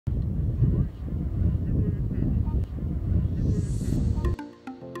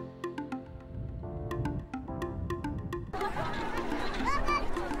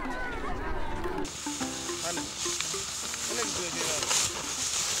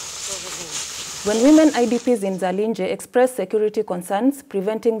When women IDPs in Zalinje express security concerns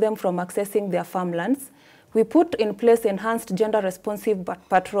preventing them from accessing their farmlands, we put in place enhanced gender-responsive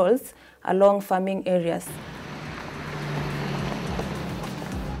patrols along farming areas.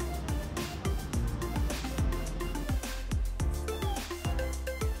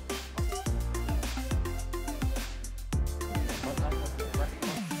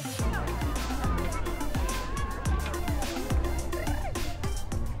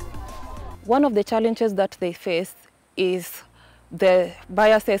 One of the challenges that they face is the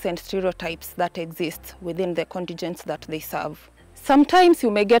biases and stereotypes that exist within the contingents that they serve. Sometimes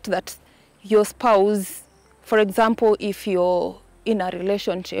you may get that your spouse, for example, if you're in a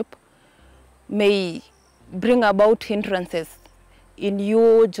relationship, may bring about hindrances in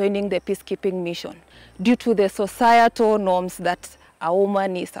you joining the peacekeeping mission due to the societal norms that a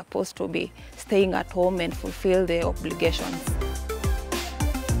woman is supposed to be staying at home and fulfill their obligations.